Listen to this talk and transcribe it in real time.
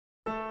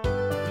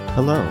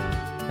Hello,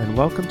 and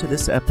welcome to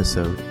this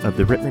episode of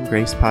the Rittman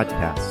Grace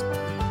Podcast.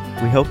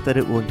 We hope that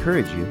it will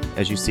encourage you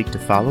as you seek to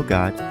follow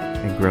God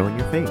and grow in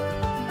your faith.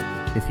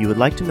 If you would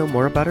like to know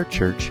more about our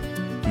church,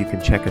 you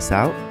can check us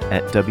out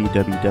at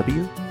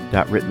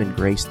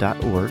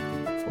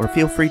www.rittmangrace.org or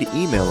feel free to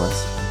email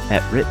us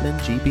at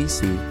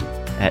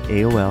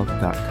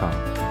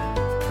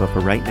rittmangbc@aol.com. But for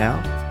right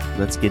now,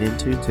 let's get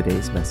into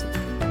today's message.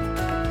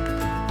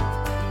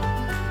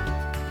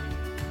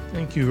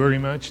 Thank you very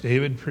much,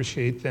 David.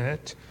 Appreciate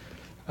that.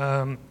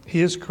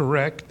 He is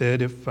correct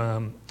that if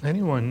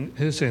anyone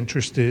is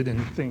interested in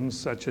things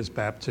such as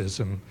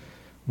baptism,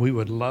 we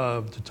would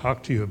love to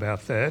talk to you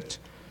about that.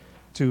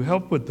 To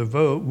help with the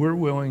vote, we're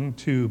willing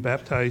to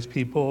baptize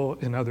people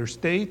in other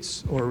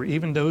states or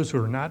even those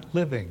who are not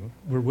living.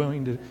 We're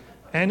willing to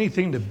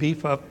anything to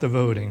beef up the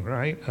voting,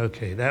 right?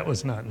 Okay, that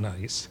was not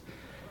nice.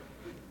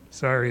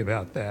 Sorry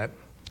about that.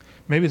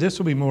 Maybe this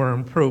will be more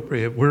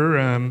appropriate.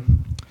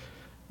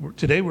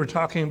 Today we're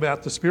talking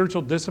about the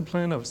spiritual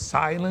discipline of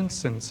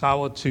silence and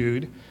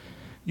solitude.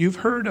 You've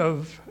heard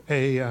of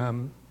a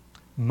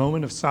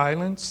moment of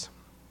silence.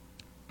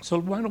 So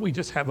why don't we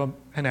just have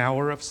an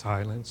hour of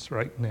silence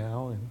right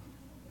now?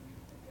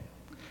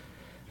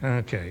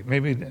 Okay,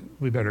 maybe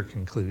we better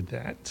conclude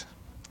that.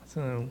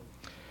 So,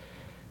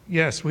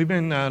 yes, we've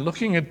been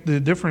looking at the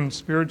different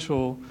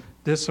spiritual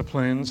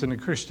disciplines in the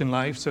Christian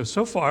life.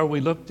 So far we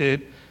looked at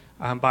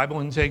Bible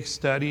intake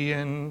study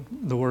and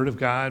the Word of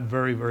God,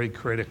 very, very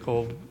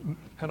critical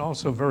and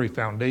also very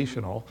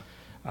foundational.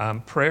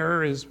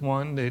 Prayer is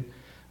one that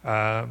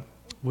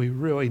we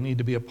really need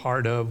to be a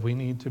part of. We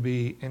need to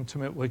be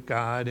intimate with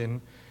God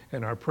in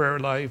our prayer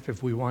life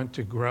if we want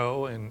to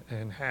grow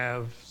and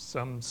have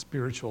some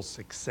spiritual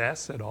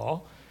success at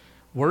all.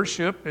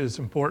 Worship is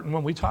important.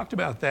 When we talked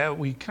about that,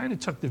 we kind of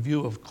took the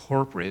view of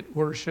corporate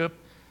worship,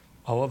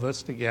 all of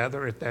us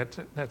together.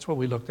 That's what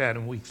we looked at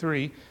in week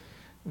 3.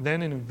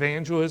 Then in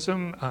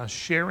evangelism,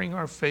 sharing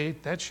our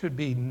faith, that should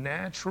be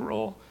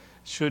natural,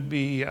 should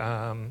be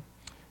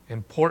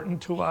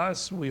important to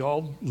us. We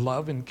all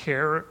love and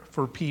care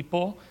for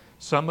people,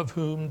 some of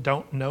whom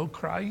don't know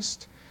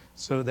Christ.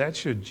 So that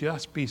should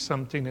just be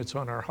something that's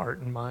on our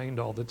heart and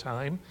mind all the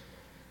time.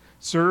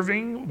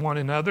 Serving one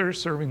another,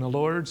 serving the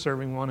Lord,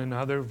 serving one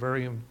another,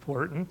 very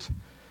important.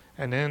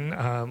 And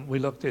then we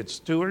looked at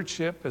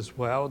stewardship as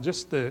well,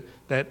 just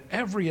that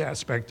every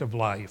aspect of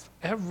life,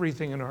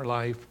 everything in our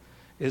life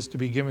is to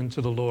be given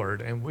to the Lord.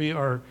 And we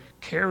are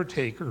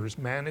caretakers,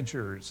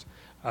 managers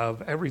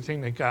of everything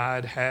that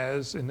God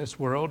has in this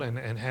world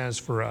and has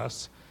for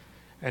us.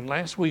 And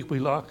last week we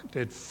looked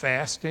at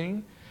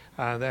fasting,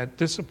 that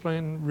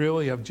discipline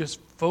really of just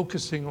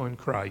focusing on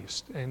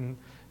Christ and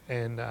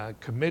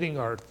committing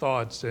our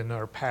thoughts and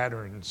our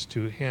patterns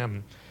to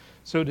Him.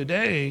 So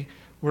today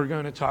we're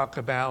going to talk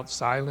about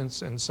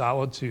silence and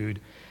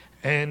solitude.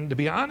 And to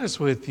be honest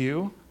with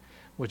you,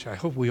 which I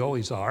hope we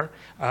always are,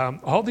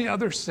 all the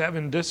other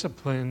 7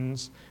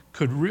 disciplines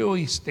could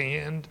really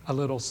stand a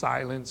little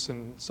silence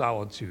and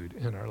solitude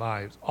in our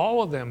lives.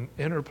 All of them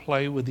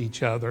interplay with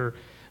each other.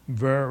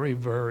 Very,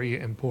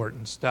 very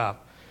important stuff.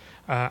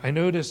 I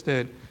noticed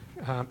that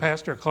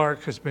Pastor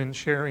Clark has been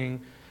sharing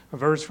a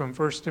verse from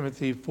 1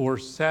 Timothy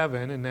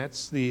 4:7, and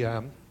that's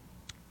the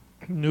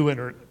New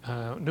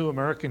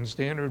American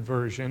Standard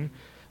Version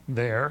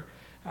there,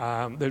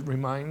 that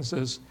reminds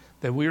us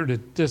that we are to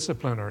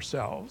discipline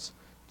ourselves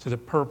to the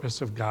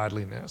purpose of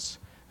godliness.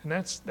 And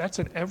that's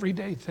an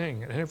everyday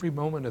thing, an every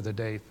moment of the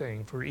day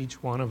thing for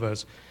each one of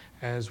us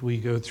as we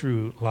go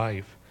through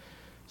life.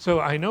 So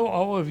I know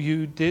all of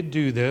you did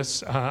do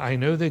this. I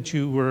know that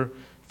you were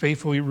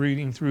faithfully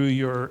reading through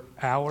your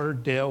Our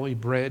Daily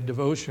Bread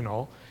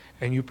devotional,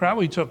 and you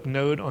probably took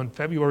note on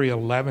February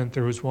 11th,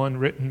 there was one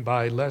written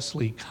by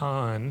Leslie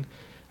Kahn.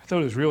 I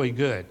thought it was really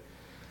good.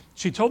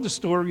 She told the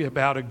story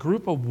about a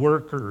group of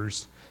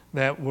workers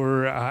that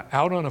were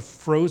out on a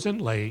frozen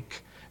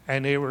lake,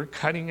 and they were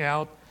cutting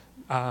out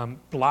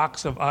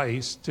blocks of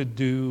ice to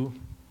do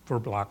for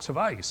blocks of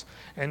ice.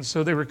 And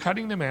so they were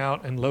cutting them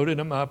out and loaded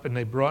them up, and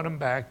they brought them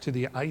back to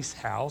the ice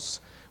house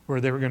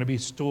where they were going to be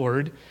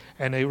stored,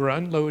 and they were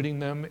unloading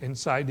them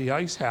inside the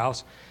ice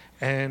house.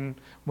 And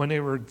when they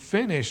were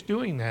finished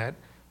doing that,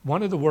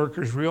 one of the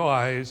workers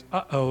realized,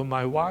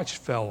 my watch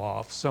fell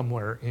off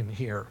somewhere in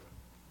here.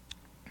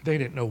 They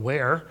didn't know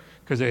where,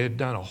 because they had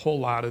done a whole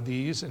lot of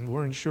these and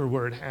weren't sure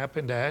where it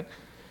happened at.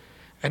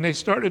 And they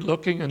started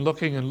looking and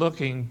looking and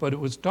looking, but it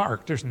was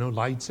dark. There's no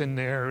lights in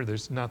there.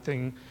 There's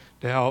nothing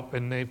to help.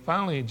 And they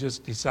finally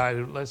just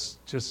decided, let's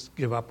just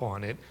give up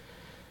on it.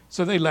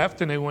 So they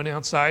left and they went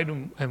outside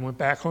and went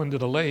back onto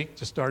the lake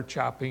to start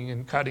chopping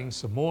and cutting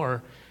some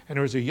more. And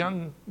there was a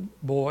young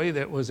boy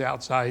that was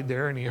outside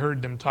there, and he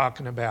heard them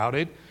talking about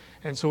it.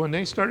 And so when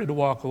they started to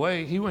walk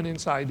away, he went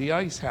inside the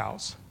ice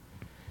house.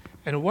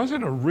 And it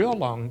wasn't a real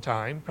long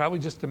time, probably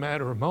just a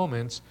matter of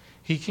moments.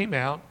 He came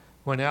out,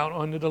 went out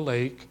onto the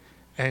lake,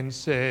 and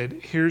said,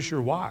 "Here's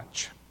your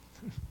watch."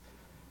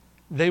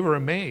 They were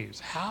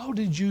amazed. "How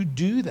did you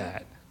do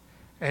that?"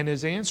 And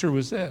his answer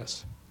was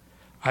this: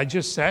 "I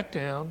just sat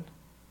down,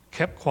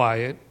 kept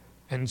quiet,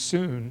 and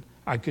soon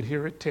I could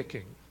hear it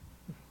ticking.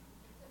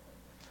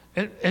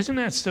 And isn't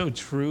that so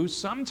true?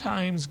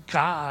 Sometimes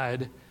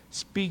God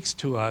speaks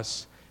to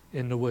us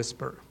in the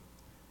whisper.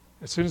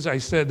 As soon as I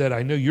said that,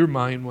 I know your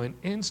mind went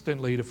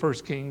instantly to 1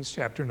 Kings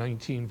chapter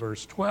 19,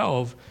 verse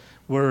 12,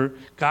 where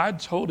God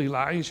told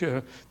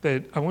Elijah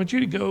that I want you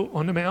to go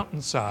on the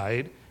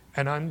mountainside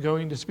and I'm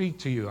going to speak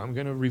to you. I'm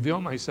going to reveal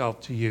myself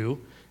to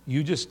you.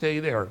 You just stay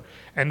there.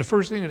 And the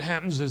first thing that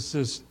happens is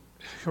this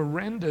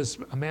horrendous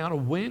amount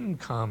of wind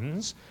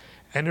comes,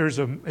 and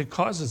it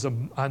causes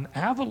an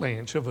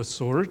avalanche of a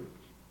sort,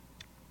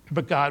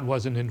 but God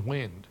wasn't in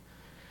wind.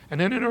 And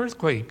then an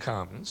earthquake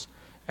comes,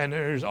 and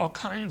there's all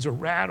kinds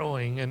of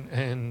rattling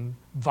and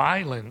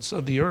violence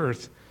of the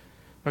earth,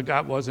 but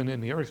God wasn't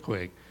in the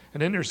earthquake.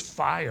 And then there's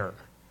fire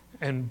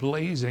and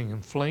blazing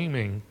and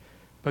flaming,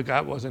 but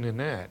God wasn't in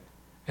that.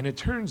 And it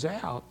turns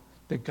out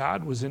that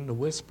God was in the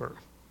whisper,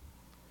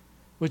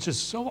 which is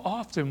so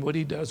often what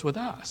he does with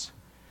us.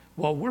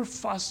 While we're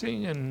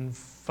fussing and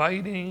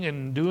fighting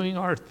and doing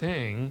our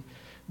thing,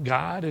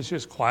 God is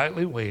just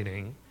quietly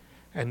waiting,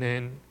 and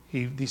then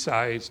he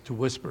decides to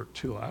whisper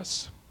to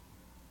us.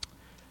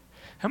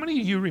 How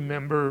many of you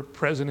remember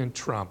President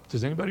Trump?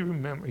 Does anybody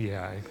remember?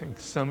 Yeah, I think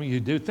some of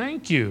you do.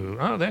 Thank you.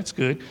 Oh, that's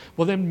good.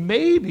 Well, then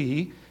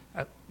maybe,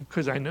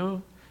 because I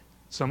know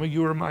some of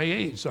you are my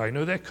age, so I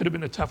know that could have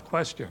been a tough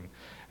question.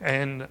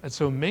 And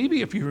so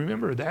maybe if you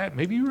remember that,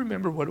 maybe you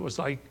remember what it was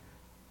like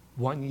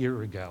 1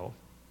 year ago.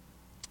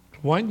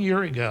 1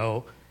 year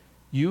ago,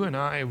 you and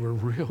I were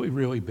really,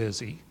 really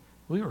busy.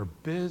 We were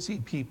busy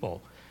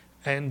people,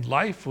 and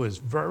life was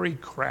very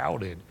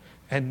crowded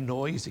and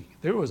noisy.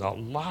 There was a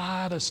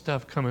lot of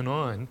stuff coming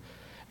on.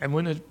 And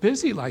when it's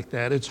busy like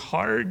that, it's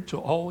hard to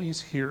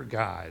always hear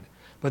God.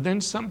 But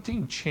then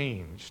something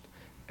changed.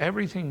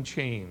 Everything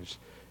changed.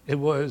 It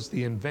was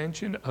the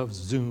invention of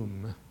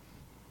Zoom.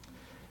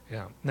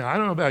 Yeah. Now, I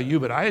don't know about you,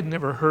 but I had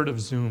never heard of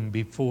Zoom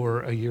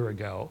before a year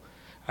ago.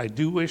 I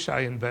do wish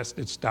I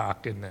invested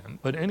stock in them.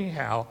 But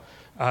anyhow,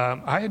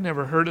 I had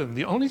never heard of them.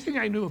 The only thing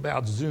I knew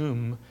about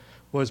Zoom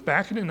was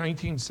back in the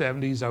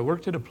 1970s, I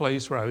worked at a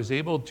place where I was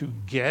able to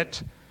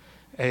get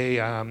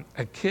a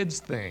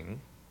kids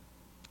thing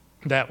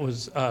that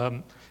was,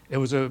 it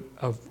was a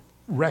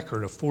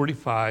record, a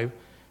 45.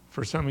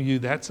 For some of you,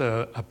 that's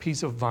a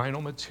piece of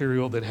vinyl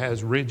material that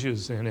has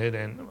ridges in it,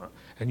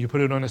 and you put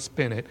it on a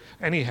spinet.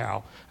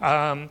 Anyhow,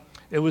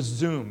 it was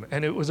Zoom,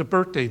 and it was a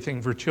birthday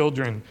thing for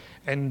children.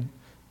 And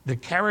the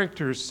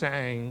characters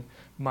sang,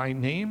 "My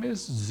name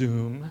is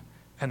Zoom,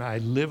 and I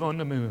live on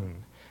the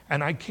moon.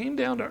 And I came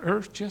down to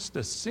earth just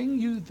to sing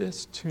you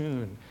this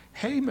tune.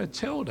 Hey,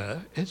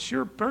 Matilda, it's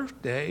your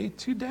birthday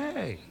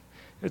today."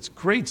 It's a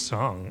great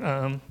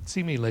song.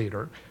 See me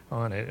later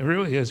on it. It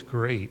really is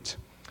great.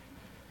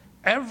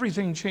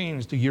 Everything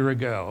changed a year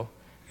ago.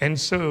 And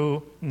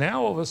so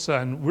now all of a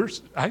sudden,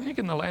 I think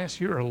in the last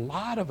year, a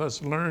lot of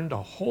us learned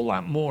a whole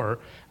lot more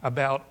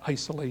about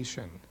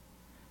isolation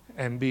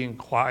and being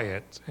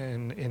quiet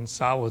and in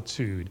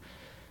solitude.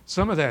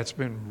 Some of that's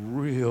been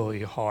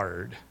really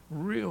hard,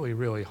 really,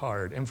 really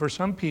hard. And for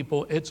some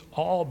people, it's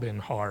all been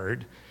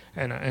hard,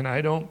 and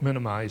I don't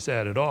minimize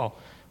that at all.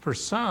 For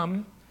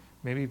some,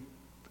 maybe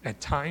at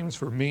times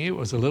for me, it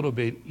was a little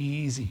bit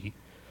easy.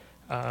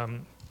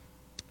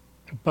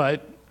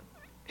 But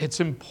it's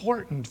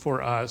important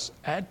for us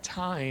at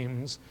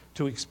times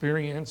to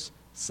experience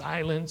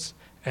silence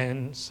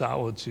and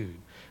solitude.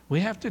 We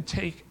have to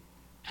take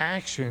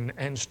action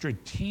and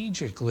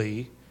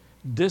strategically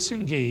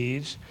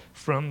disengage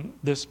from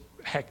this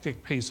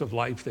hectic pace of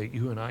life that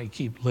you and I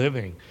keep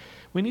living.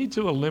 We need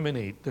to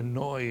eliminate the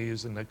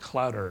noise and the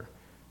clutter.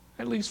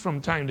 At least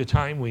from time to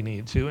time we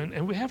need to.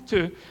 And we have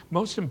to,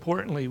 most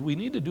importantly, we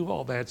need to do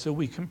all that so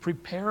we can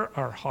prepare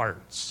our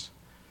hearts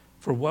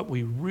for what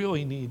we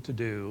really need to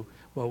do,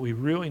 what we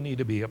really need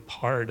to be a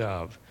part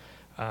of.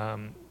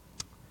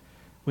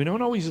 We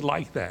don't always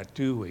like that,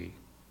 do we?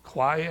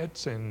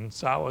 Quiet and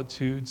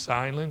solitude,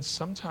 silence.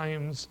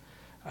 Sometimes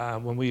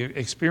when we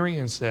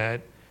experience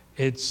that,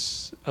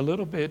 it's a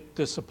little bit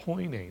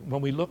disappointing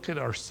when we look at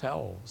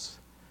ourselves.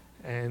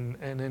 And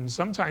then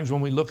sometimes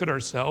when we look at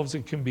ourselves,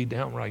 it can be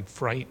downright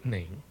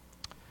frightening.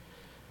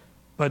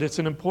 But it's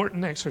an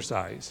important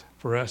exercise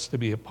for us to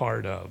be a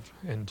part of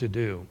and to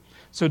do.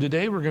 So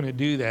today we're going to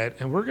do that,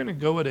 and we're going to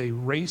go at a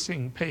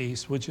racing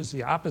pace, which is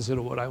the opposite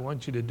of what I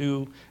want you to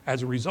do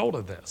as a result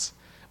of this.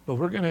 But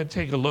we're going to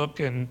take a look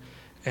and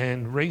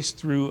race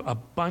through a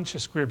bunch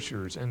of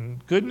scriptures.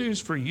 And good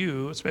news for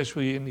you,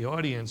 especially in the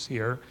audience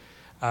here,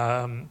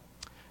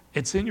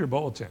 it's in your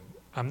bulletin.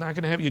 I'm not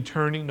going to have you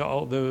turning to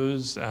all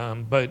those,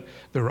 but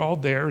they're all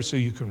there so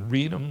you can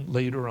read them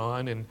later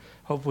on and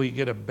hopefully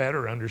get a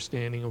better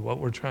understanding of what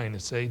we're trying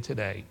to say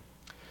today.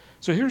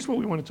 So here's what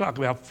we want to talk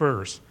about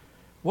first.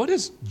 What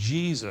does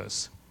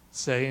Jesus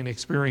say and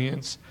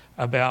experience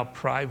about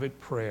private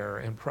prayer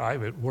and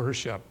private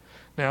worship?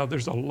 Now,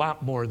 there's a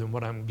lot more than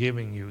what I'm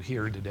giving you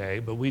here today,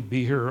 but we'd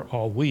be here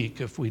all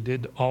week if we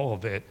did all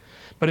of it.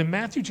 But in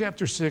Matthew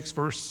chapter 6,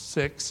 verse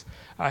 6,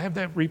 I have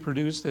that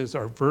reproduced as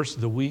our verse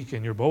of the week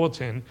in your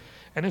bulletin.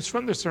 And it's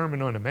from the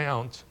Sermon on the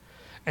Mount.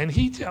 And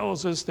he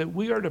tells us that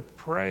we are to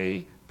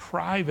pray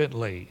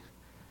privately.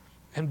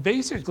 And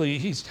basically,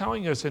 he's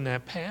telling us in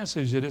that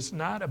passage that it's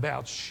not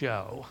about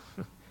show.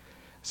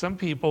 Some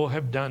people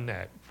have done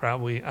that.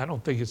 Probably, I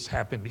don't think it's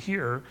happened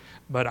here,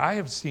 but I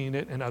have seen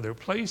it in other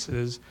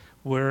places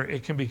where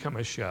it can become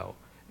a show.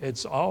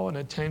 It's all an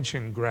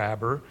attention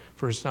grabber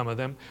for some of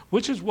them,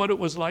 which is what it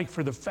was like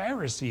for the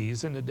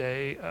Pharisees in the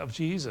day of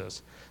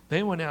Jesus.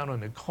 They went out on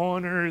the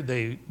corner,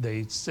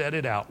 they said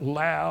it out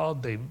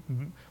loud, they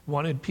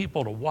wanted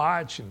people to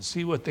watch and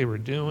see what they were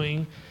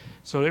doing.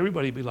 So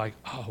everybody would be like,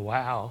 oh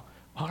wow,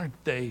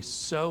 aren't they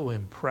so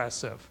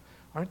impressive?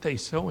 Aren't they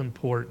so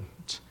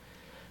important?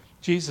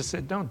 Jesus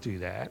said, don't do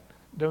that.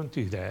 Don't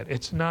do that.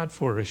 It's not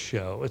for a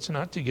show. It's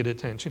not to get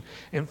attention.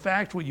 In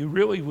fact, what you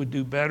really would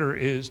do better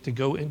is to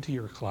go into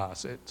your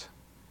closet.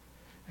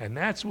 And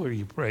that's where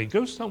you pray.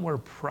 Go somewhere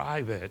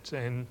private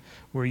and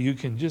where you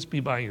can just be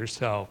by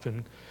yourself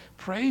and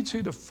pray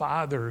to the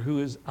Father who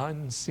is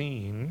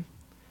unseen.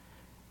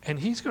 And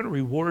he's going to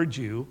reward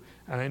you.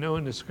 And I know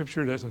in the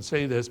scripture it doesn't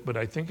say this, but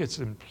I think it's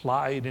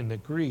implied in the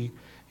Greek.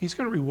 He's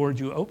going to reward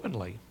you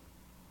openly.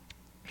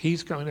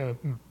 He's going to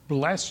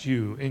bless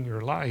you in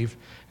your life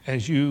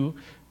as you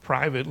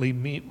privately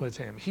meet with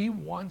him. He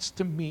wants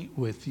to meet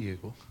with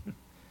you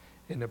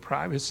in the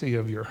privacy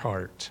of your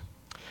heart.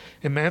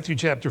 In Matthew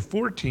chapter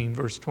 14,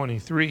 verse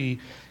 23,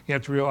 you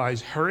have to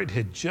realize Herod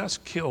had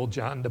just killed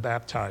John the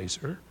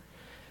Baptizer,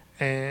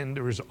 and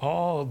there was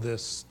all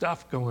this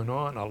stuff going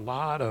on, a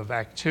lot of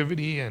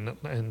activity and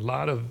a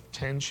lot of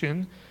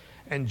tension,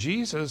 and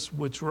Jesus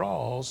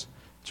withdraws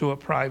to a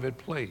private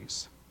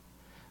place.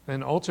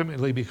 And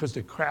ultimately, because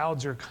the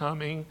crowds are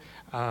coming,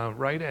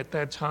 right at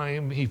that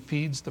time, he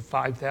feeds the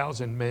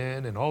 5,000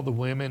 men and all the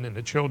women and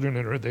the children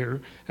that are there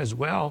as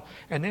well.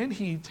 And then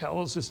he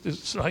tells his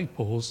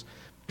disciples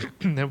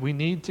that we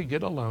need to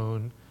get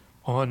alone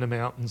on the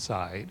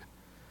mountainside.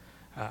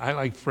 I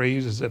like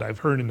phrases that I've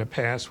heard in the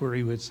past where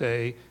he would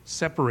say,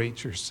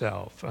 separate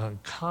yourself,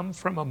 come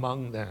from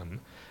among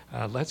them,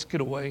 let's get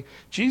away.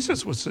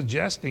 Jesus was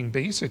suggesting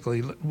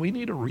basically, we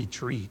need a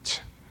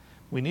retreat.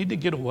 We need to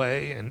get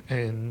away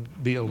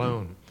and be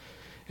alone.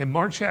 In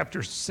Mark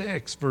chapter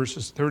 6,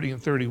 verses 30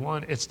 and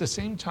 31, it's the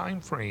same time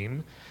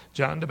frame.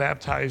 John the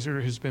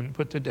Baptizer has been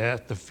put to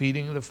death, the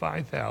feeding of the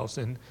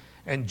 5,000,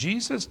 and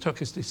Jesus took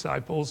his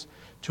disciples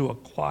to a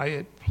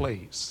quiet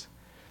place.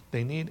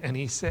 And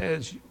he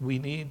says, we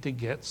need to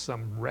get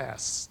some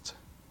rest.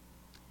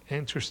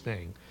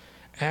 Interesting.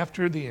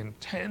 After the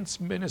intense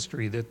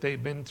ministry that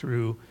they've been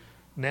through,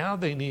 now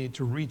they need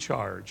to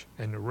recharge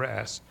and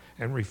rest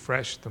and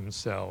refresh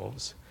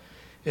themselves.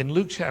 In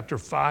Luke chapter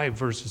 5,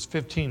 verses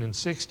 15 and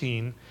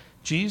 16,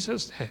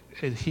 Jesus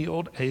had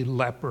healed a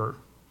leper,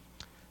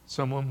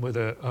 someone with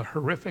a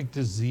horrific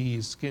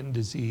disease, skin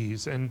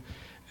disease, and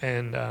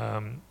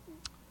the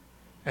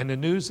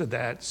news of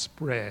that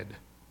spread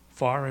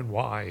far and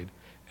wide,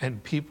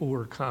 and people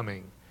were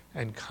coming,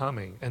 and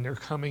they're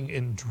coming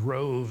in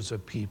droves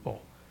of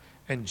people.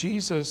 And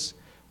Jesus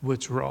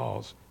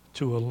withdraws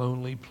to a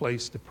lonely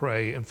place to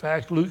pray. In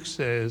fact, Luke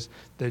says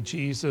that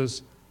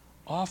Jesus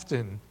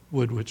often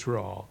would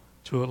withdraw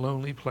to a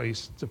lonely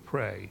place to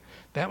pray.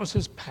 That was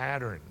his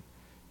pattern.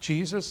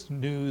 Jesus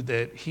knew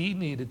that he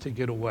needed to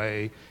get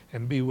away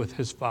and be with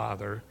his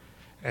Father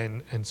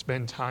and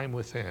spend time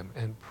with him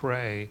and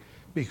pray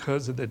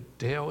because of the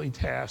daily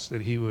tasks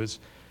that he was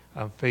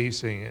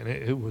facing. And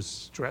it was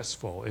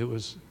stressful. It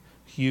was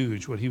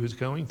huge what he was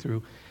going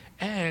through.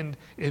 And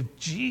if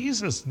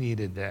Jesus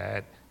needed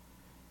that,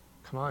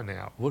 come on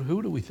now,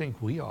 who do we think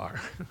we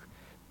are?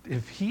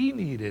 If he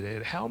needed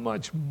it, how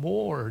much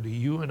more do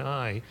you and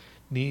I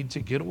need to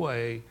get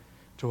away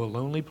to a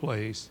lonely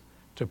place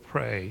to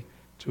pray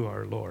to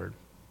our Lord?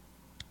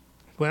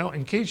 Well,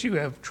 in case you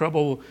have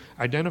trouble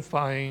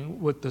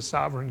identifying with the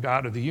sovereign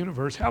God of the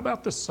universe, how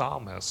about the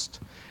psalmist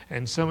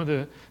and some of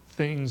the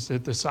things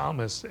that the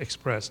psalmist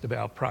expressed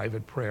about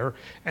private prayer?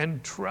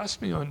 And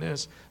trust me on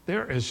this,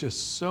 there is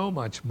just so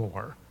much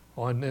more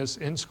on this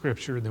in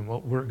Scripture than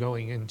what we're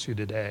going into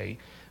today.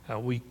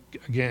 We,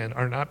 again,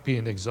 are not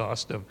being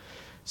exhaustive.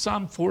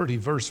 Psalm 40,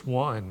 verse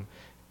 1,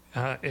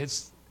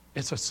 it's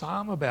a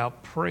psalm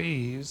about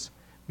praise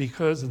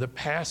because of the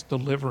past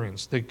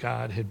deliverance that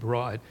God had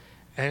brought.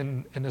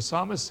 And the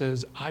psalmist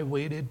says, I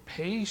waited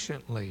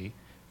patiently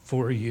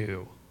for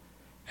you,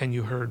 and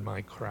you heard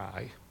my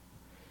cry.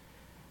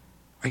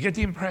 I get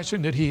the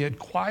impression that he had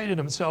quieted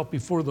himself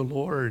before the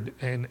Lord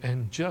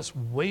and just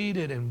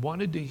waited and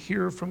wanted to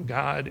hear from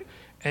God.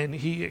 And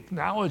he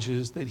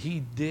acknowledges that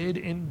he did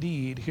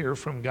indeed hear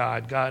from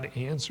God. God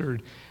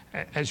answered.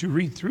 As you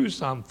read through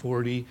Psalm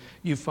 40,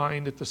 you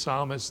find that the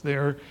psalmist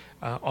there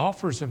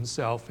offers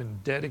himself in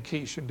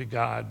dedication to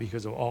God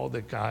because of all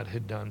that God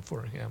had done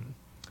for him.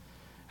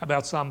 How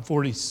about Psalm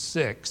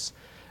 46?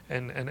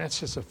 And that's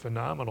just a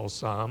phenomenal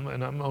psalm.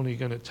 And I'm only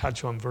going to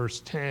touch on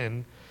verse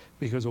 10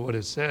 because of what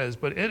it says.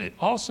 But it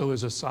also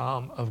is a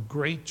psalm of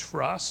great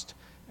trust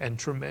and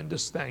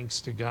tremendous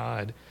thanks to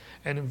God.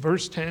 And in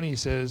verse 10 he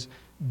says,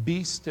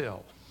 be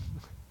still.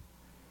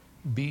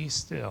 be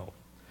still.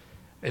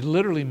 It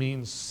literally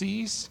means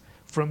cease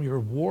from your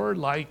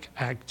warlike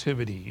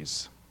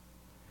activities.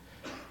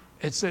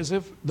 It's as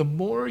if the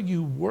more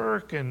you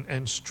work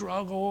and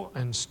struggle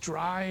and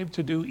strive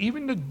to do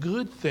even the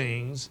good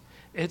things,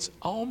 it's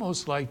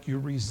almost like you're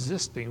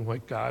resisting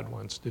what God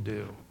wants to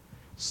do.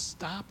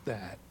 Stop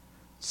that.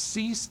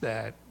 Cease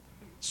that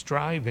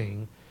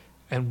striving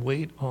and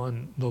wait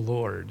on the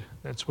Lord.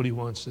 That's what he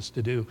wants us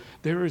to do.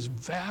 There is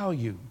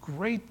value,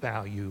 great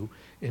value,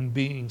 in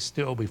being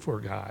still before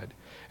God.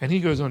 And he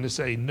goes on to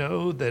say,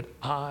 know that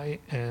I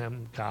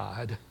am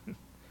God.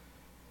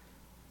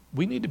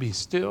 We need to be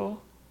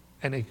still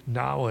and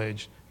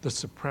acknowledge the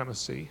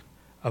supremacy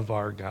of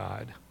our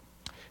God.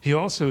 He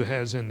also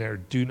has in there,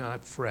 do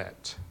not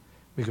fret,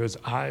 because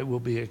I will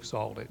be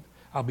exalted.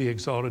 I'll be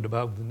exalted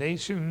above the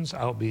nations.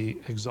 I'll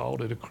be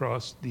exalted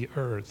across the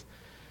earth.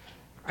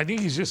 I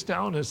think he's just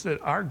telling us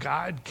that our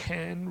God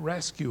can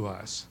rescue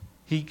us.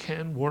 He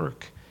can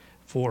work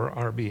for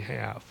our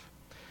behalf.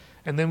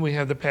 And then we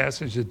have the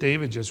passage that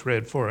David just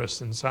read for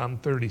us in Psalm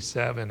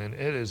 37, and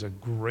it is a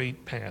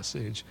great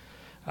passage.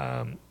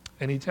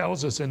 And he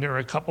tells us in there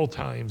a couple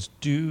times,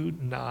 do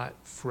not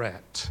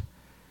fret.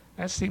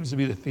 That seems to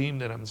be the theme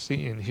that I'm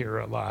seeing here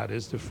a lot,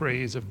 is the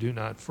phrase of do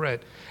not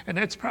fret. And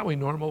that's probably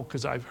normal,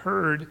 because I've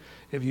heard,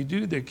 if you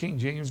do the King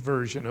James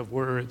Version of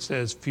where it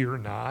says fear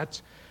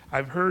not,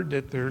 I've heard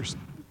that there's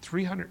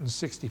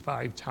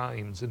 365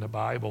 times in the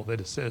Bible that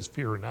it says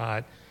fear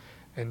not.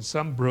 And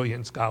some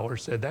brilliant scholar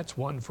said that's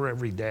one for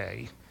every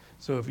day.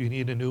 So if you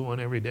need a new one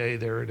every day,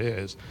 there it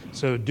is.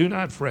 So do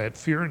not fret,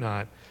 fear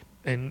not.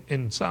 And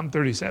in Psalm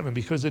 37,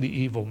 because of the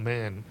evil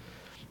men.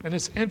 And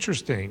it's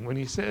interesting, when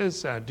he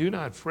says do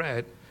not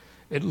fret,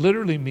 it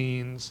literally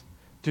means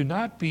do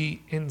not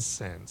be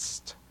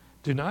incensed,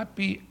 do not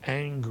be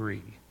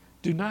angry,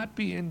 do not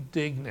be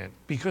indignant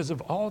because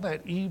of all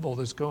that evil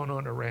that's going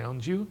on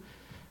around you.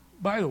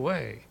 By the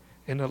way,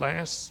 in the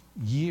last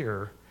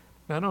year,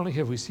 not only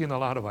have we seen a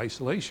lot of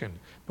isolation,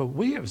 but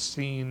we have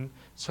seen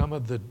some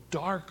of the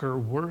darker,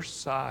 worse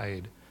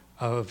side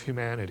of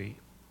humanity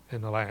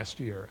in the last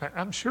year.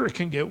 I'm sure it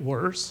can get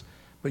worse,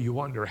 but you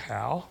wonder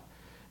how.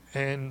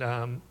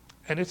 And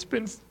it's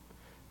been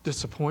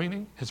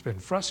disappointing. It's been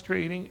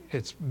frustrating.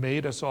 It's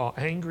made us all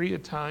angry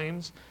at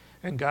times.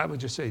 And God would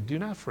just say, do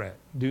not fret,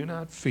 do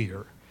not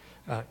fear.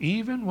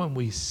 Even when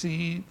we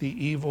see the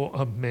evil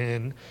of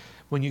men,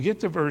 when you get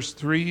to verse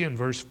 3 and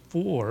verse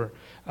 4,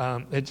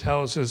 it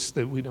tells us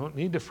that we don't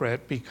need to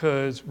fret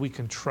because we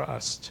can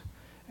trust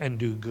and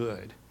do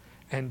good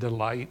and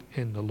delight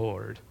in the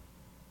Lord.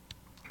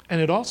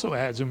 And it also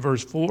adds in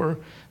verse 4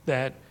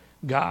 that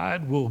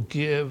God will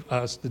give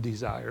us the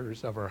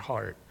desires of our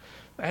heart.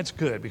 That's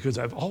good, because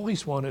I've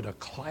always wanted a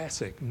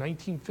classic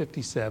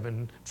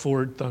 1957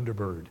 Ford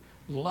Thunderbird.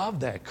 Love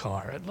that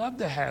car. I'd love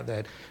to have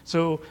that.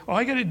 So all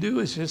I got to do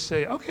is just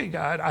say, okay,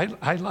 God,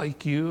 I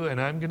like you,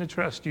 and I'm going to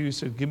trust you,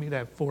 so give me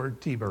that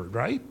Ford T-Bird,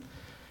 right?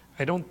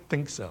 I don't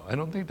think so. I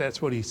don't think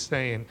that's what he's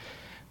saying.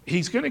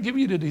 He's going to give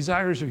you the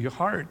desires of your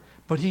heart,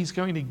 but he's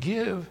going to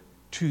give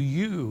to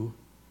you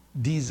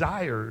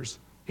desires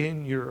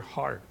in your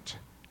heart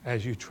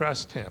as you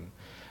trust him.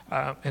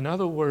 In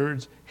other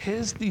words,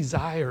 his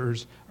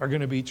desires are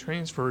going to be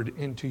transferred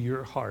into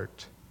your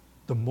heart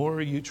the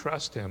more you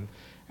trust him.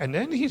 And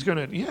then he's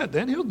going to,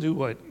 then he'll do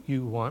what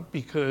you want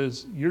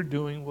because you're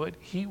doing what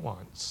he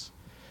wants.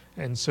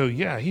 And so,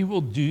 he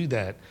will do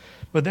that.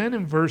 But then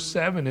in verse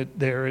 7,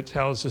 it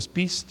tells us,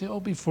 be still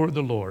before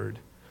the Lord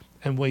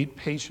and wait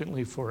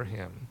patiently for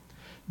him.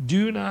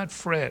 Do not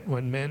fret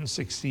when men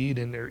succeed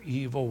in their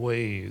evil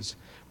ways,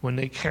 when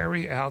they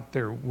carry out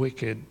their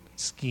wicked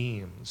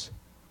schemes.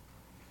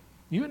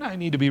 You and I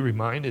need to be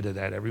reminded of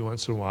that every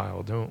once in a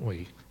while, don't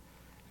we?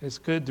 It's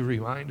good to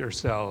remind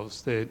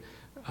ourselves that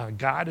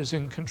God is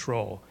in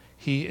control.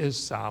 He is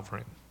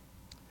sovereign.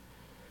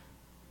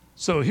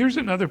 So here's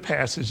another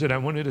passage that I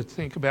wanted to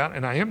think about,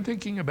 and I am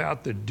thinking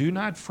about the do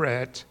not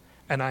fret,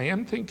 and I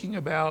am thinking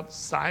about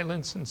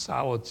silence and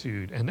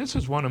solitude. And this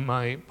is one of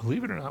my,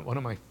 believe it or not, one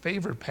of my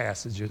favorite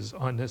passages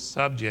on this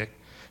subject.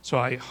 So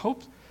I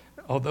hope,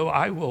 although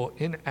I will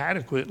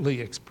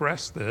inadequately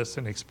express this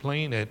and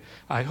explain it,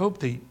 I hope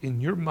that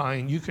in your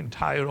mind you can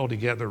tie it all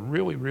together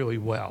really, really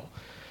well.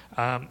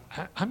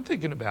 I'm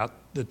thinking about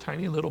the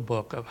tiny little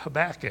book of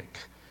Habakkuk.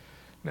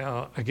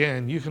 Now,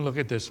 again, you can look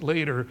at this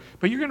later,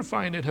 but you're going to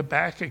find that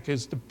Habakkuk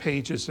is the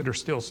pages that are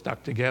still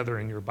stuck together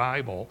in your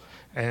Bible.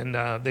 And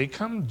they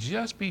come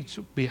just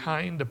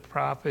behind the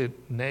prophet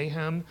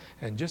Nahum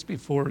and just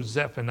before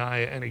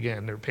Zephaniah. And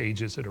again, they're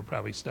pages that are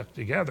probably stuck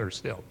together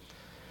still.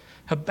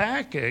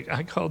 Habakkuk,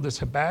 I call this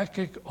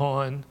Habakkuk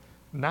on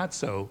not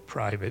so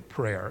private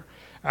prayer.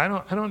 I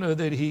don't know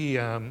that he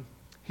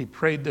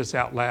prayed this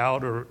out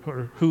loud or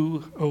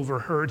who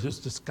overheard his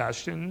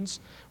discussions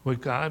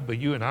with God, but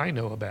you and I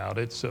know about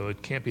it, so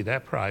it can't be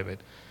that private.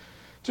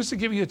 Just to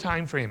give you a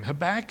time frame,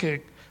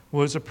 Habakkuk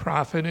was a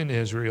prophet in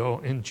Israel,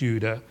 in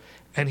Judah,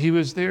 and he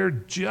was there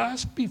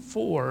just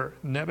before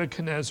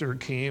Nebuchadnezzar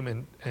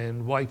came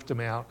and wiped him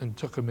out and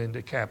took him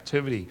into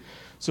captivity.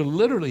 So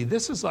literally,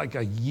 this is like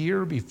a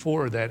year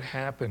before that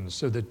happened.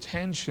 So the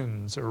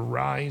tensions are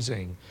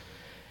rising.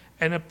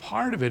 And a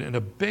part of it, and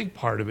a big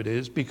part of it,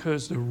 is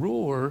because the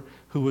ruler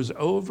who was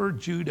over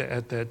Judah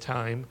at that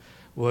time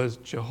was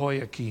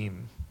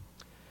Jehoiakim.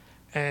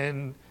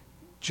 And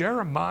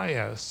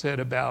Jeremiah said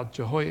about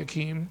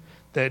Jehoiakim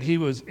that he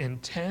was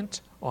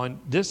intent on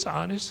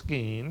dishonest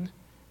gain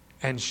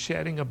and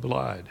shedding of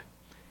blood.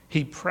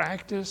 He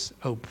practiced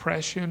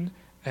oppression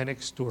and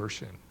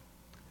extortion.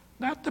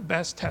 Not the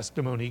best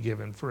testimony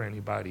given for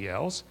anybody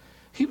else.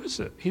 He was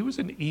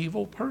an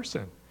evil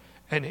person,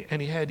 and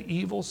he had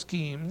evil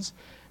schemes,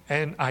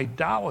 and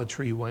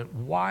idolatry went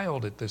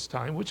wild at this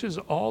time, which is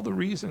all the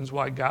reasons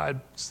why God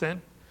sent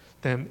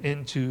them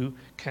into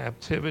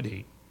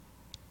captivity.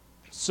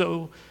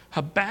 So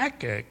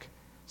Habakkuk,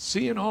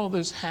 seeing all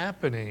this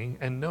happening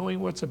and knowing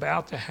what's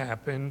about to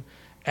happen,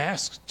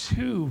 asks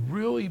two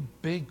really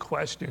big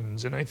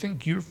questions. And I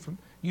think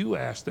you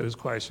ask those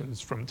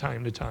questions from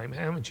time to time,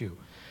 haven't you?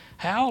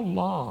 How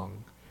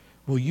long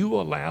will you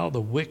allow the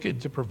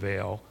wicked to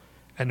prevail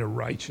and the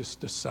righteous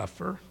to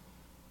suffer?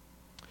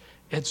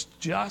 It's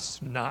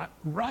just not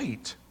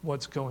right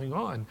what's going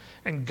on.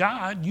 And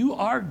God, you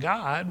are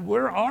God.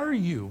 Where are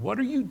you? What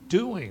are you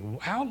doing?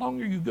 How long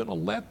are you going to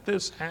let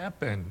this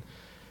happen?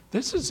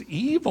 This is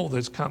evil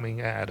that's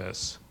coming at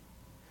us.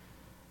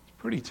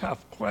 Pretty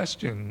tough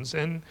questions.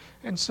 And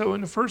so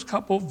in the first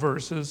couple of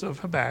verses of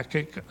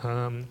Habakkuk,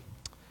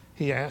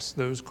 he asks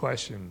those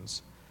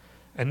questions.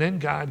 And then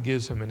God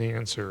gives him an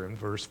answer in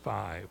verse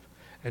 5.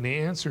 And the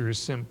answer is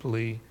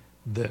simply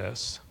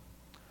this: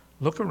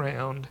 look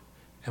around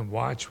and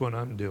watch what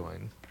I'm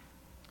doing.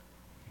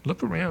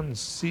 Look around and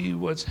see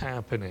what's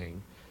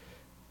happening.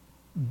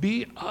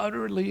 Be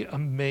utterly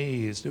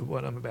amazed at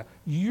what I'm about.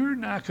 You're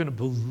not going to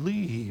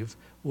believe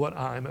what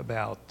I'm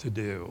about to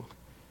do.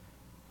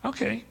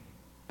 Okay,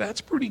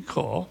 that's pretty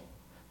cool.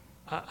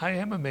 I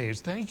am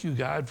amazed. Thank you,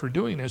 God, for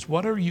doing this.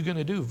 What are you going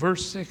to do?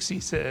 Verse 6,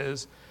 he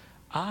says,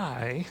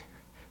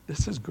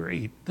 this is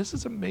great. This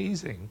is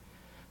amazing.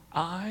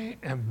 I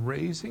am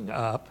raising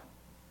up,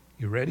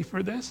 you ready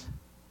for this?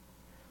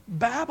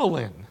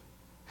 Babylon.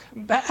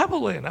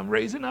 I'm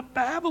raising up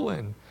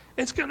Babylon.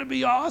 It's going to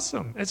be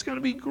awesome. It's going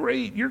to be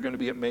great. You're going to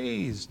be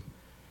amazed.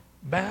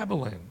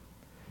 Babylon.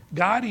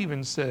 God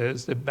even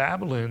says that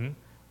Babylon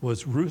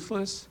was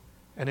ruthless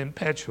and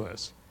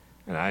impetuous.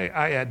 And I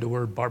add the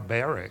word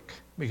barbaric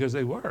because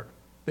they were.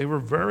 They were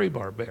very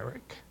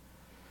barbaric.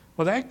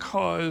 Well, that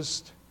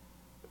caused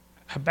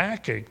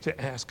Habakkuk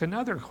to ask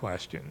another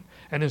question.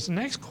 And his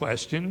next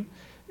question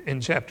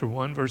in chapter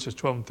 1, verses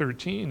 12 and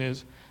 13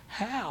 is,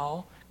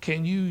 how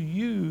can you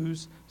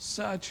use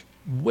such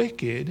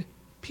wicked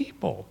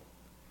people?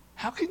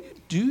 How can you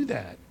do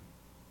that?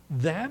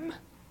 Them?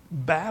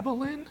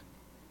 Babylon?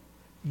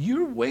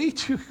 You're way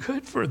too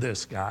good for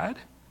this, God.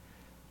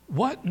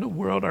 What in the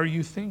world are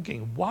you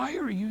thinking? Why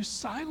are you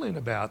silent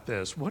about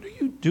this? What are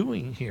you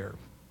doing here?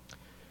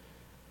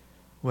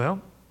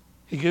 Well,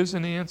 he gives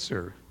an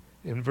answer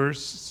in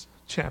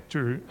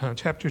chapter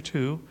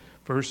 2,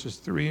 verses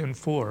 3 and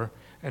 4.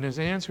 And his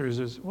answer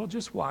is, well,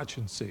 just watch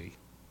and see.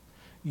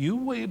 You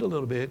wait a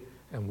little bit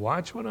and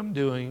watch what I'm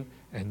doing,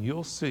 and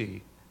you'll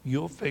see.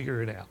 You'll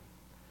figure it out.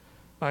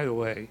 By the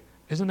way,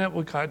 isn't that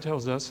what God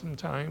tells us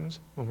sometimes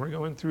when we're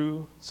going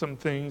through some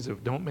things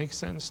that don't make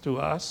sense to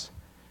us?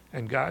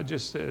 And God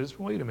just says,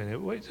 wait a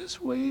minute,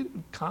 just wait,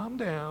 calm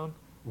down,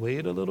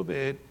 wait a little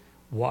bit,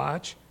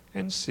 watch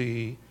and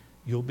see.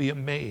 You'll be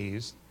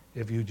amazed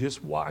if you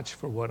just watch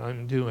for what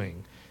I'm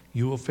doing.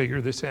 You will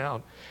figure this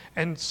out.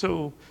 And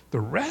so the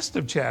rest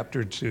of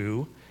chapter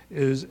 2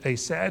 is a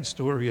sad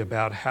story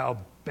about how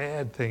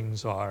bad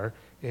things are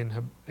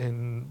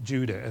in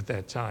Judah at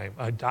that time,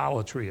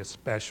 idolatry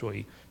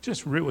especially,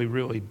 just really,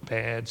 really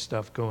bad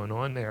stuff going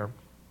on there.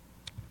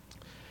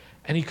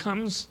 And he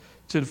comes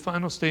to the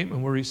final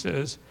statement where he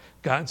says,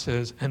 God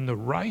says, and the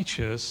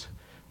righteous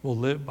will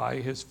live by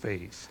his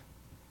faith.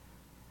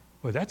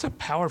 Well, that's a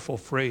powerful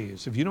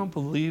phrase. If you don't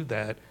believe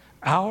that,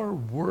 our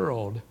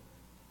world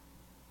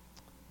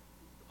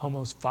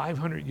almost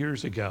 500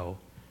 years ago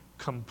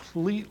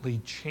completely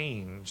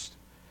changed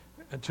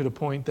to the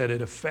point that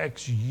it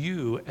affects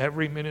you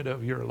every minute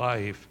of your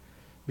life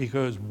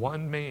because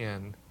one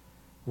man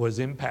was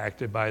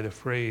impacted by the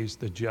phrase,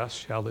 the just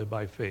shall live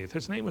by faith.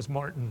 His name was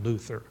Martin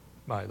Luther,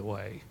 by the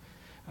way.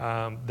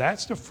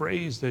 That's the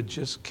phrase that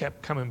just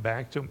kept coming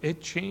back to him.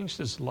 It changed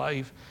his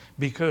life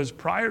because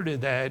prior to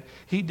that,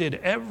 he did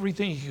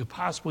everything he could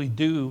possibly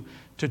do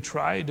to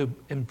try to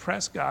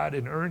impress God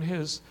and earn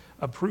his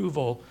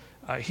approval.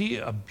 He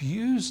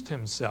abused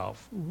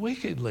himself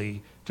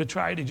wickedly to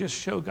try to just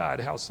show God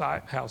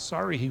how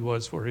sorry he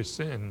was for his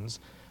sins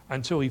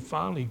until he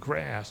finally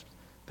grasped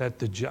that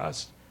the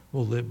just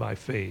will live by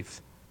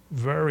faith.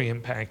 Very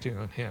impacting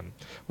on him.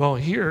 Well,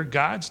 here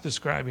God's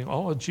describing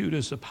all of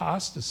Judah's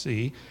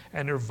apostasy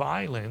and their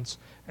violence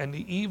and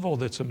the evil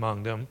that's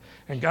among them.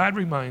 And God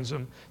reminds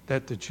them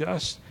that the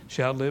just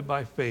shall live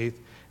by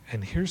faith.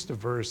 And here's the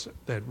verse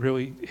that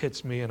really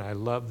hits me, and I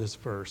love this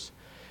verse,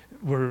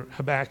 where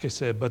Habakkuk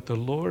said, but the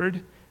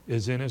Lord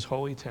is in his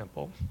holy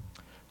temple.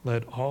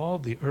 Let all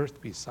the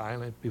earth be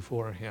silent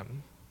before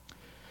him.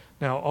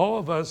 Now, all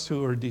of us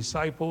who are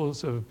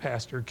disciples of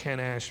Pastor Ken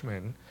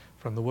Ashman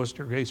from the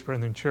Worcester Grace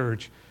Brethren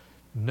Church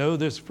know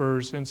this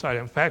verse inside.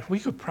 In fact, we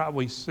could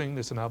probably sing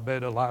this, and I'll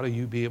bet a lot of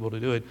you be able to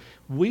do it.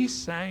 We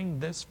sang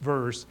this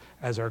verse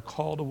as our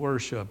call to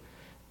worship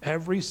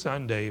every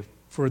Sunday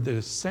for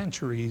the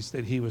centuries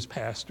that he was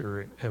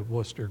pastor at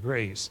Worcester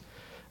Grace.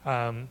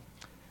 And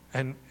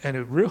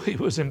it really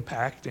was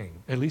impacting,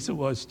 at least it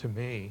was to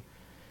me.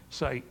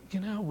 It's like,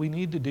 we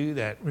need to do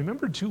that.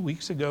 Remember 2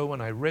 weeks ago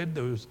when I read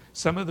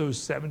some of those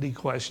 70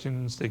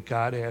 questions that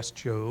God asked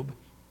Job?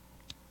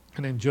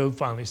 And then Job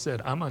finally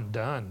said, I'm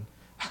undone.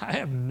 I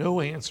have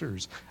no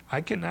answers. I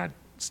cannot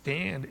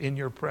stand in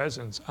your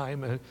presence.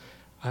 I'm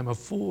a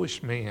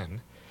foolish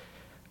man.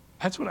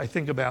 That's what I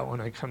think about when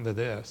I come to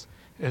this.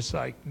 It's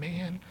like,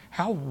 man,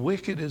 how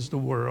wicked is the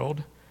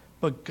world,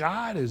 but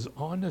God is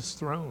on his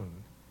throne.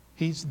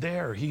 He's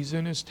there. He's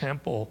in his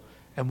temple.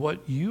 And what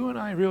you and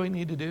I really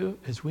need to do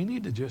is we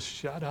need to just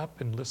shut up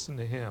and listen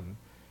to him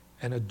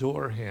and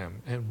adore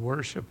him and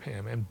worship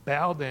him and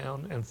bow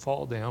down and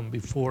fall down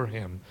before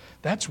him.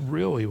 That's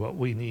really what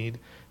we need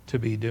to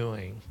be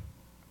doing.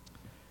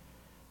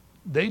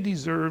 They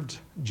deserved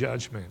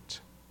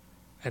judgment,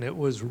 and it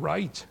was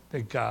right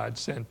that God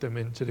sent them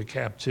into the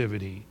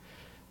captivity.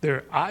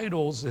 Their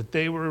idols that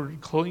they were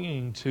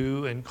clinging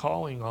to and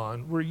calling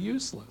on were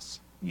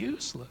useless.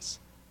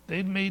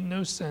 They'd made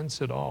no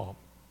sense at all.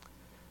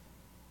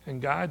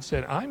 And God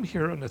said, I'm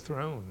here on the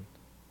throne,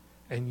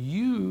 and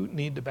you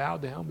need to bow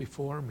down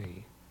before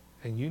me,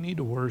 and you need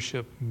to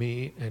worship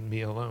me and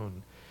me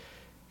alone.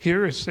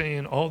 Here is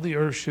saying all the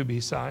earth should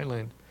be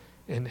silent.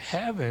 In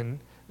heaven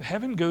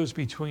goes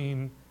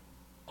between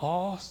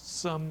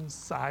awesome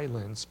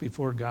silence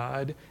before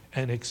God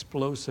and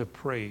explosive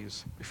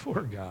praise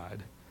before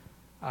God.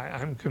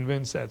 I'm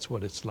convinced that's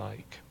what it's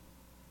like.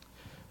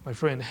 My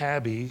friend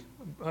Habby,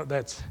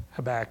 that's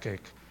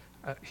Habakkuk,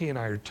 he and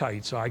I are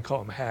tight, so I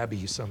call him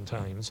Habby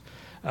sometimes.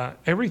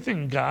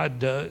 Everything God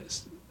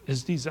does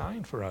is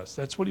designed for us.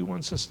 That's what he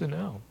wants us to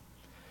know.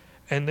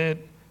 And that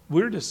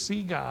we're to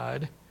see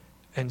God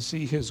and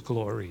see his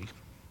glory.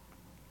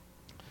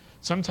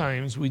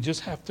 Sometimes we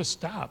just have to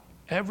stop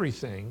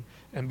everything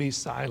and be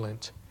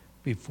silent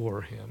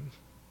before him.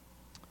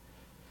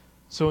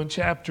 So in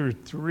chapter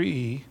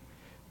 3,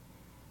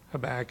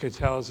 Habakkuk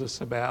tells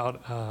us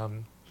about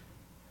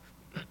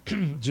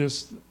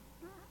just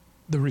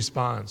the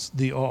response,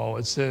 the all.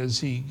 It says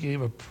he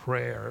gave a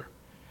prayer,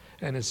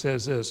 and it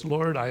says this,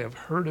 Lord, I have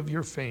heard of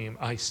your fame.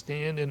 I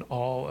stand in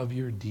awe of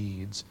your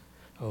deeds.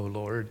 O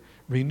Lord,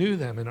 renew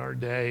them in our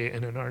day,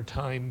 and in our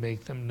time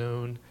make them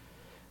known.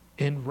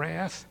 In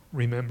wrath,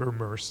 remember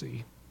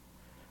mercy.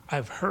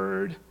 I've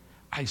heard,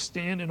 I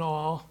stand in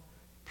awe.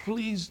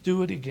 Please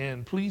do it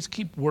again. Please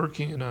keep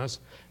working in us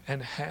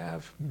and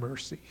have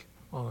mercy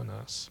on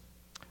us.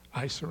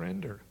 I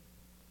surrender.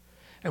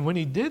 And when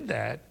he did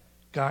that,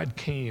 God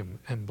came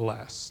and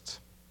blessed.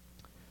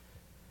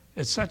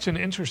 It's such an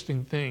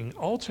interesting thing.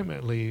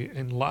 Ultimately,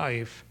 in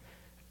life,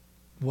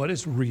 what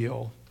is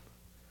real,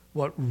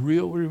 what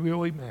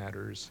really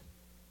matters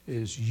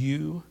is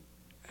you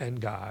and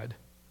God,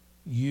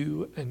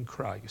 you and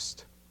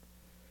Christ.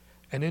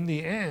 And in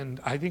the end,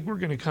 I think we're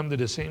going to come to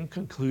the same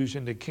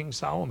conclusion that King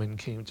Solomon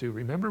came to.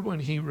 Remember when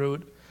he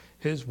wrote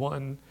his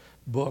one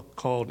book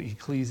called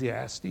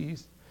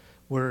Ecclesiastes,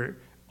 where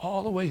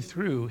all the way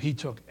through, he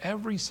took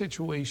every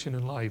situation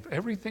in life,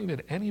 everything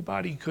that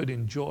anybody could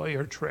enjoy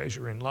or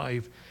treasure in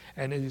life,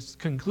 and his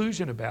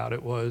conclusion about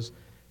it was,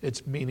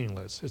 it's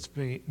meaningless. It's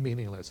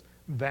meaningless.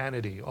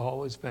 Vanity,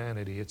 all is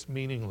vanity. It's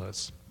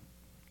meaningless.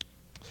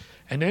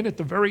 And then at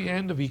the very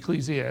end of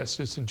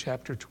Ecclesiastes in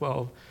chapter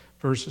 12,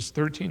 verses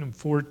 13 and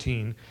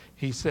 14,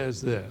 he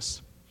says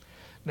this,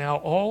 now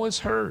all is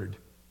heard.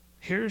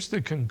 Here's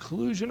the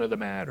conclusion of the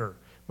matter.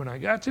 When I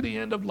got to the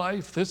end of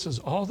life, this is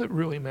all that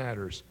really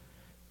matters.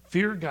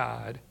 Fear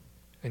God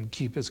and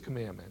keep his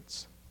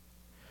commandments.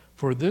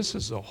 For this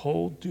is the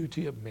whole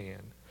duty of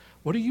man.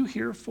 What are you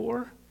here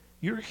for?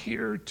 You're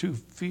here to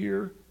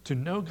fear, to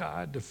know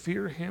God, to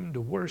fear him,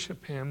 to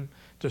worship him,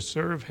 to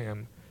serve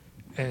him,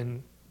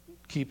 and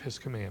keep his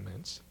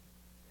commandments.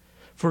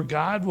 For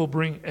God will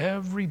bring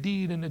every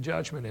deed into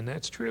judgment, and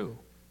that's true.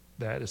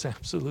 That is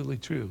absolutely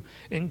true,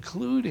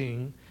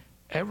 including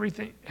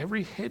everything,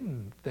 every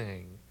hidden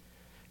thing.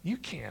 You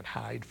can't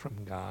hide from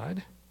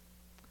God.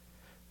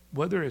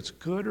 Whether it's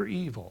good or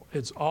evil,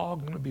 it's all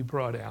going to be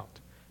brought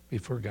out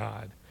before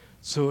God.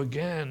 So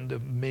again, the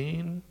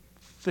main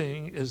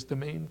thing is the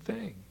main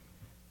thing.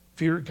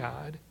 Fear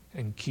God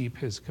and keep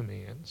his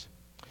commands.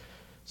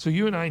 So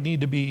you and I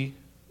need to be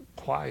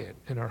quiet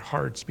in our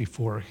hearts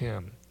before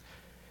him.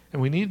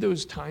 And we need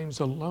those times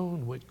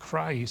alone with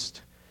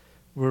Christ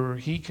where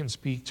he can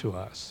speak to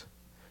us.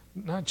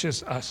 Not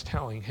just us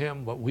telling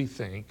him what we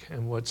think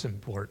and what's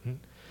important,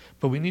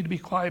 but we need to be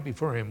quiet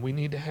before him. We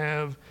need to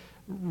have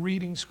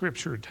reading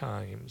scripture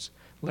times,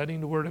 letting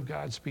the word of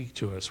God speak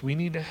to us. We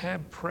need to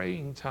have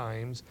praying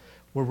times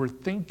where we're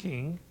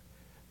thinking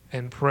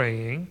and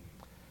praying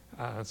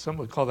Some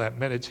would call that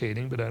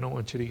meditating, but I don't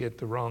want you to get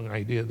the wrong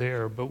idea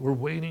there. But we're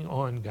waiting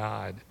on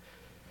God.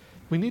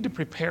 We need to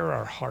prepare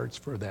our hearts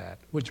for that,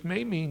 which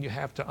may mean you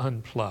have to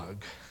unplug.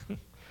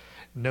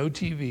 No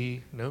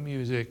TV, no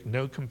music,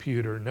 no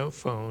computer, no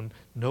phone,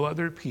 no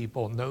other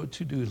people, no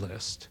to-do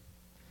list.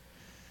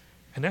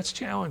 And that's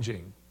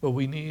challenging, but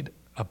we need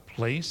a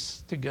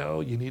place to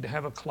go. You need to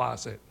have a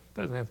closet.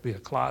 Doesn't have to be a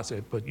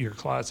closet, but your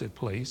closet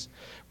place.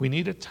 We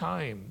need a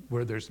time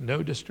where there's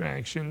no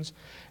distractions.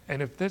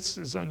 And if this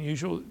is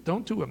unusual,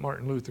 don't do what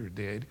Martin Luther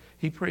did.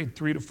 He prayed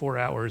 3 to 4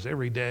 hours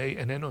every day,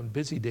 and then on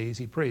busy days,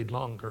 he prayed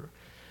longer.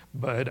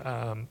 But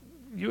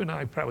you and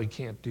I probably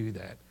can't do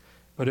that.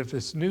 But if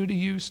it's new to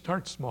you,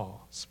 start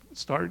small.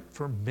 Start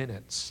for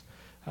minutes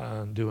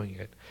doing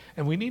it.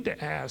 And we need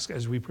to ask,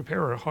 as we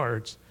prepare our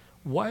hearts,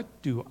 what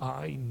do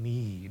I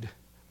need?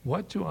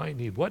 What do I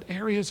need? What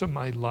areas of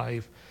my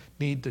life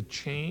need to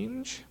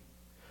change?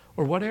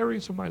 Or what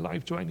areas of my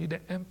life do I need to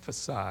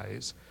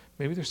emphasize?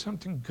 Maybe there's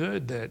something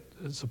good that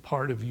is a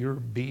part of your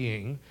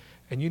being,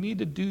 and you need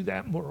to do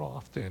that more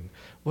often.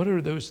 What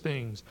are those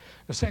things?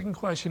 The second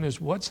question is,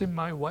 what's in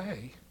my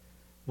way?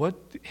 What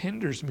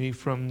hinders me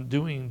from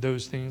doing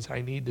those things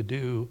I need to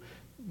do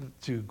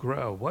to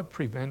grow? What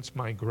prevents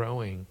my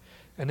growing?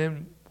 And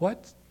then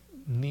what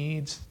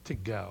needs to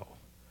go?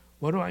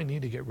 What do I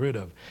need to get rid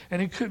of?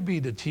 And it could be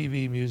the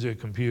TV, music,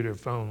 computer,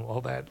 phone,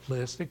 all that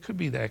list. It could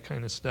be that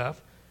kind of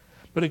stuff.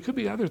 But it could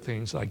be other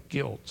things like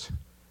guilt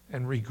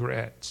and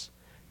regrets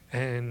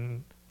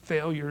and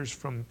failures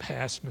from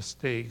past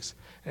mistakes.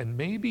 And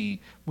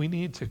maybe we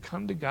need to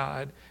come to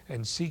God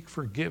and seek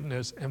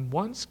forgiveness. And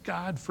once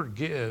God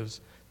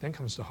forgives, then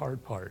comes the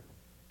hard part.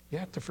 You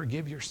have to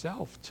forgive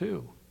yourself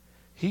too.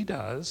 He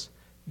does.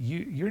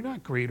 You're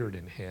not greater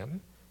than him.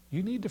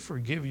 You need to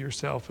forgive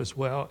yourself as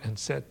well and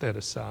set that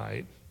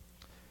aside.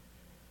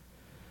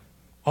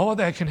 All of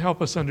that can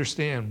help us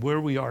understand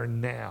where we are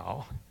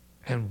now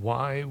and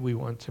why we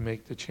want to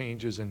make the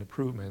changes and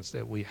improvements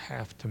that we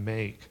have to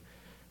make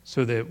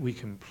so that we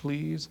can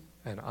please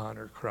and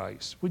honor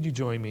Christ. Would you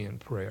join me in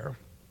prayer?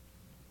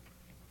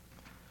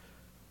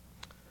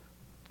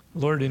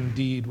 Lord,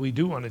 indeed, we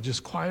do want to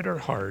just quiet our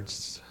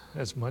hearts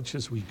as much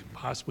as we can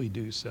possibly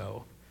do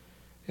so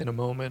in a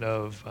moment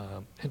of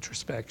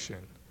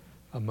introspection.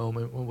 A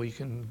moment when we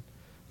can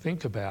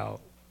think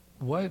about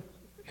what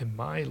in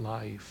my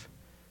life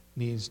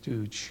needs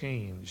to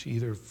change,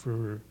 either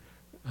for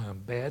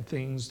bad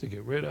things to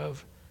get rid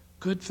of,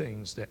 good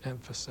things to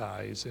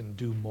emphasize and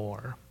do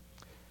more.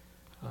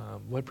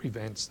 What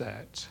prevents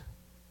that?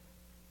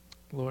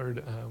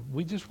 Lord,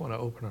 we just want to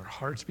open our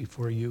hearts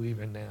before you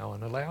even now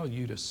and allow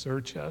you to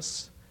search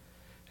us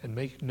and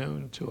make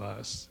known to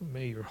us.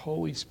 May your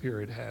Holy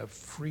Spirit have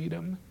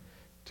freedom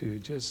to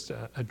just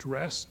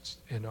address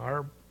in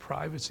our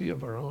privacy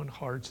of our own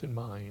hearts and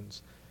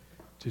minds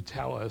to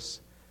tell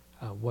us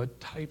what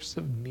types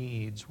of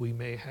needs we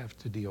may have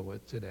to deal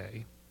with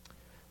today.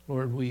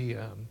 Lord, we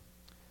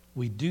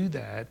do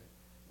that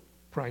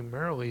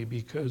primarily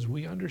because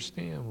we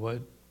understand what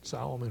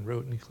Solomon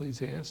wrote in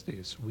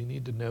Ecclesiastes. We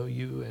need to know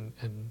you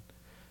and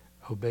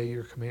obey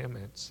your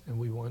commandments, and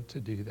we want to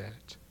do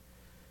that.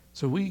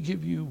 So we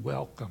give you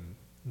welcome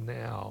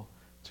now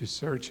to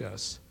search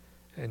us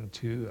and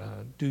to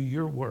do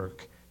your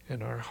work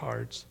in our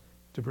hearts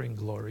to bring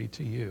glory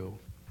to you.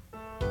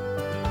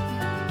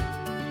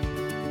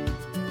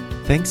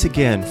 Thanks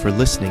again for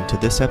listening to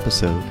this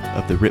episode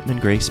of the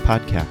Rittman Grace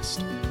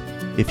Podcast.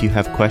 If you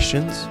have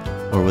questions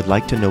or would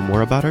like to know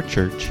more about our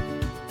church,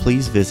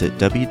 please visit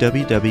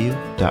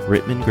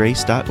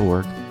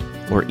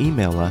www.rittmangrace.org or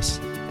email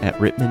us at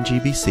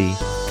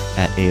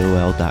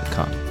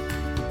rittmangbc@aol.com.